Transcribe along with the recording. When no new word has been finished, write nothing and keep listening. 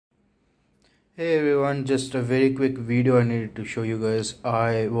Hey everyone, just a very quick video I needed to show you guys.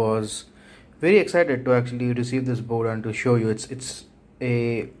 I was very excited to actually receive this board and to show you. It's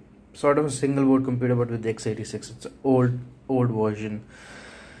a sort of a single board computer but with x86. It's an old version.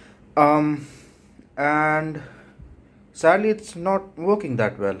 And sadly it's not working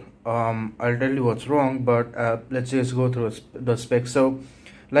that well. I'll tell you what's wrong, but let's just go through the specs. So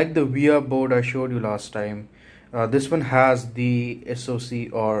like the VR board I showed you last time, this one has the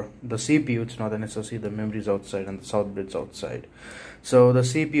SoC or the CPU. It's not an SoC, the memory is outside and the south bridge outside. So the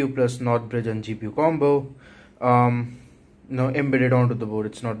CPU plus north bridge and GPU combo, embedded onto the board.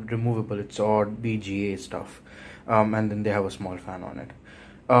 It's not removable, it's all BGA stuff. And then they have a small fan on it.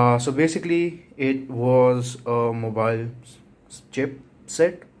 So basically it was a mobile chip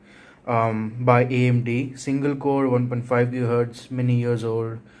set by AMD, single core, 1.5 GHz, many years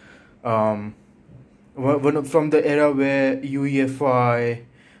old. From the era where UEFI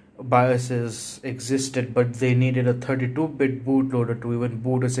BIOSes existed, but they needed a 32-bit bootloader to even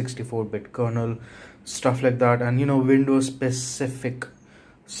boot a 64-bit kernel, stuff like that, and Windows specific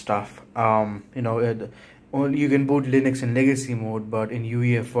stuff. You can boot Linux in legacy mode, but in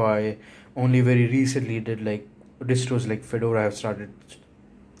UEFI only very recently did like distros like Fedora have started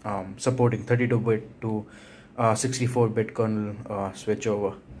supporting 32-bit to 64-bit kernel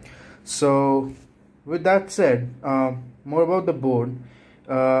switchover. So with that said, more about the board.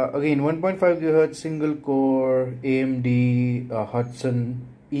 Again, 1.5 GHz single core AMD Hudson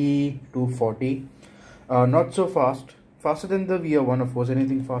E240. Not so fast, faster than the VR1, of course,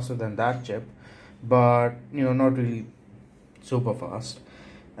 anything faster than that chip, but not really super fast.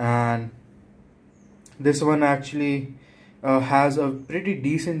 And this one actually has a pretty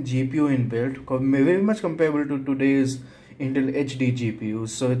decent GPU inbuilt, very much comparable to today's Intel HD GPUs,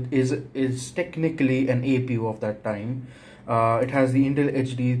 so it is technically an APU of that time. It has the Intel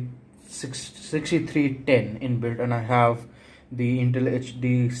HD 6310 inbuilt, and I have the Intel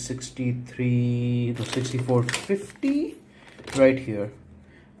HD 6450 right here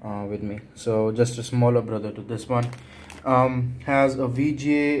with me. So just a smaller brother to this one. Has a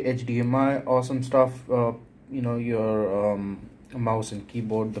VGA, HDMI, awesome stuff. Your mouse and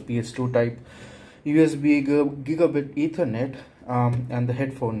keyboard, the PS2 type. USB gigabit Ethernet, and the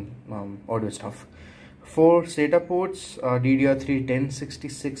headphone audio stuff. 4 SATA ports, DDR3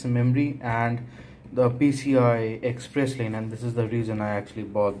 1066 memory, and the PCI Express lane. And this is the reason I actually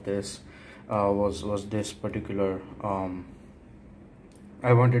bought this. Was this particular?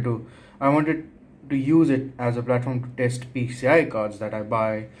 I wanted to use it as a platform to test PCI cards that I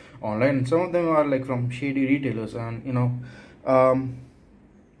buy online. And some of them are like from shady retailers, and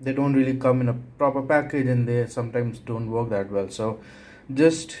they don't really come in a proper package, and they sometimes don't work that well. So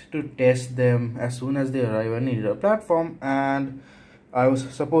just to test them as soon as they arrive, I needed a platform, and I was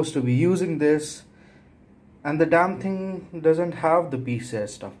supposed to be using this, and the damn thing doesn't have the PCI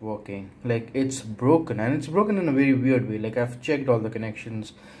stuff working. Like, it's broken, and it's broken in a very weird way. Like, I've checked all the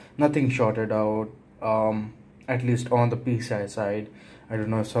connections, nothing shorted out, at least on the PCI side. I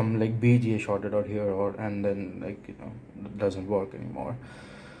don't know if some like BGA shorted out here, and then it doesn't work anymore.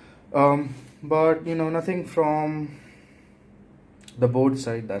 But nothing from the board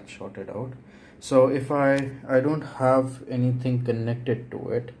side that's shorted out. So if I don't have anything connected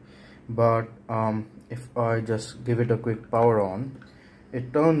to it, but if I just give it a quick power on,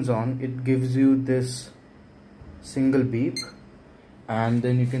 it turns on, it gives you this single beep, and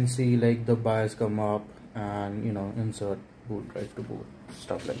then you can see like the BIOS come up, and insert boot drive to boot,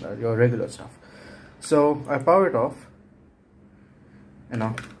 stuff like that, your regular stuff. So I power it off,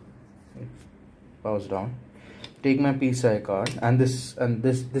 powers down, take my PCI card, and this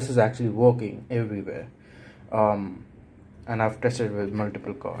is actually working everywhere, and I've tested with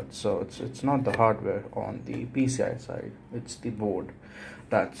multiple cards. So it's not the hardware on the PCI side, it's the board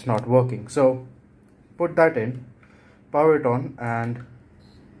that's not working. So put that in, power it on, and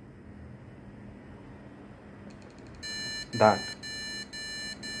that.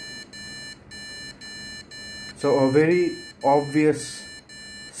 So a very obvious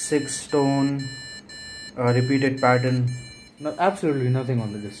 6-tone repeated pattern, absolutely nothing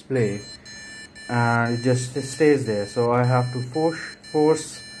on the display, and it just stays there. So I have to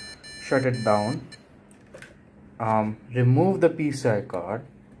force shut it down, remove the PCI card,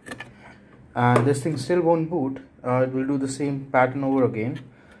 and this thing still won't boot. It will do the same pattern over again.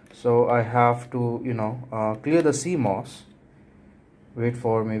 So I have to clear the CMOS, wait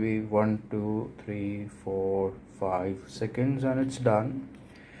for maybe 1 2 3 4 5 seconds, and it's done.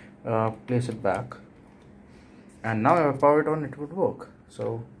 Place it back, and now if I power it on, it would work.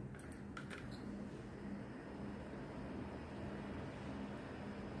 So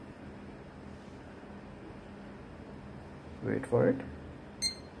Wait for it.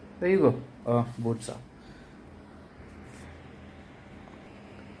 There you go. Boots up.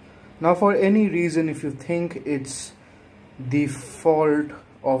 Now, for any reason, if you think it's the fault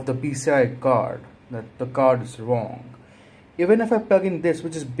of the PCI card, that the card is wrong, even if I plug in this,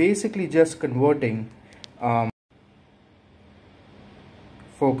 which is basically just converting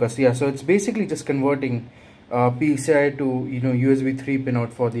focus, yeah, so it's basically just converting PCI to USB 3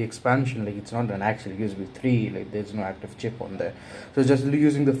 pinout for the expansion. Like, it's not an actual USB 3, like there's no active chip on there, so just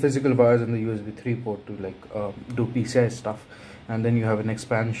using the physical wires and the USB 3 port to do PCI stuff, and then you have an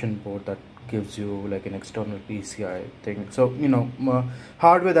expansion port that gives you like an external PCI thing. So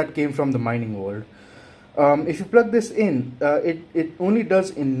hardware that came from the mining world. If you plug this in, it only does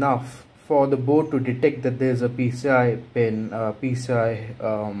enough for the board to detect that there's a PCI pin, PCI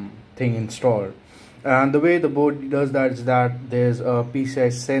thing installed. And the way the board does that is that there's a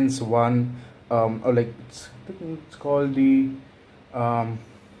PCI Sense 1, or like it's called the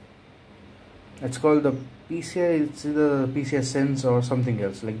PCI, it's either PCI Sense or something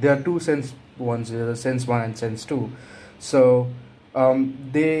else. Like, there are two Sense ones, the Sense 1 and Sense 2. So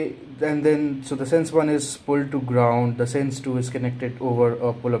the Sense 1 is pulled to ground, the Sense 2 is connected over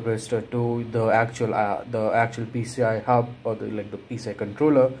a pull-up resistor to the actual PCI hub, or the PCI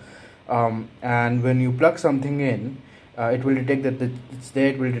controller. And when you plug something in, it will detect that it's there.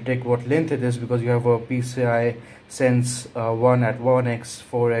 It will detect what length it is, because you have a PCI Sense 1 at 1x,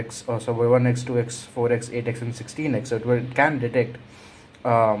 4x, or so 1x, 2x, 4x, 8x, and 16x. So it can detect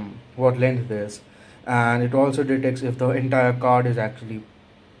what length it is, and it also detects if the entire card is actually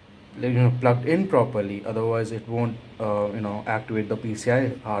plugged in properly. Otherwise, it won't activate the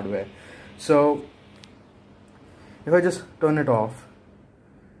PCI hardware. So if I just turn it off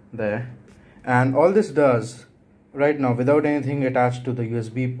there, and all this does right now, without anything attached to the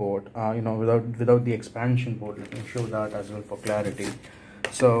USB port, without the expansion port, let me show that as well for clarity.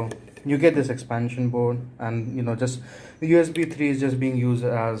 So you get this expansion board, and just the USB 3 is just being used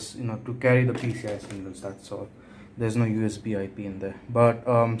as to carry the PCI signals. That's all. There's no USB IP in there. But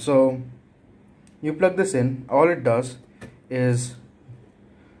so you plug this in, all it does is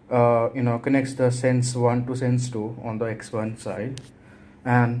connects the Sense 1 to Sense 2 on the X1 side,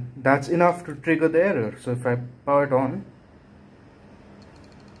 and that's enough to trigger the error. So if I power it on,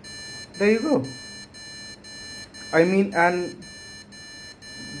 there you go. I mean, and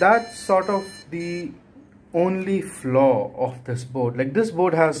that's sort of the only flaw of this board. Like, this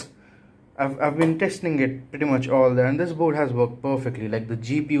board has, I've been testing it pretty much all there, and this board has worked perfectly. Like, the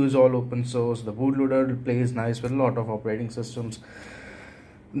GPU is all open source, the bootloader plays nice with a lot of operating systems.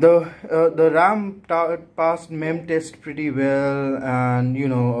 The RAM passed mem test pretty well, and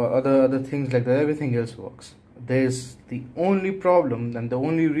other things like that. Everything else works. There's the only problem, and the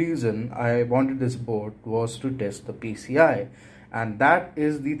only reason I wanted this board was to test the PCI, and that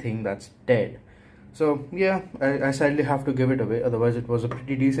is the thing that's dead. So yeah, I sadly have to give it away. Otherwise, it was a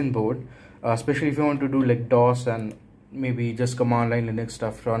pretty decent board, especially if you want to do like DOS and maybe just command line Linux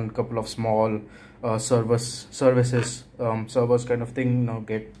stuff, run a couple of small servers kind of thing,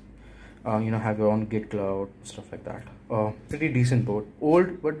 get have your own Git cloud, stuff like that. Pretty decent board,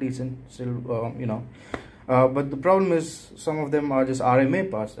 old but decent still, but the problem is some of them are just RMA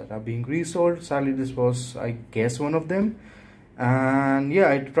parts that are being resold. Sadly, this was, I guess, one of them. And yeah,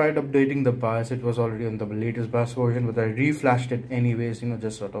 I tried updating the BIOS. It was already on the latest BIOS version, but I reflashed it anyways,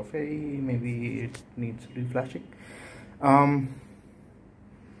 just sort of, hey, maybe it needs reflashing.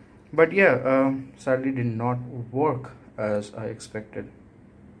 But yeah, sadly did not work as I expected.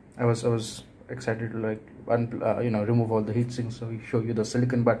 I was excited to remove all the heat sinks, so we show you the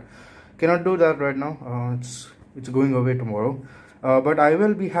silicon, but cannot do that right now. It's going away tomorrow. But I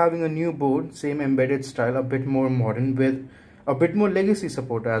will be having a new board, same embedded style, a bit more modern, with a bit more legacy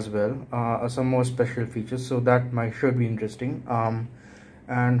support as well, some more special features, so that should be interesting.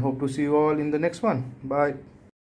 And hope to see you all in the next one. Bye.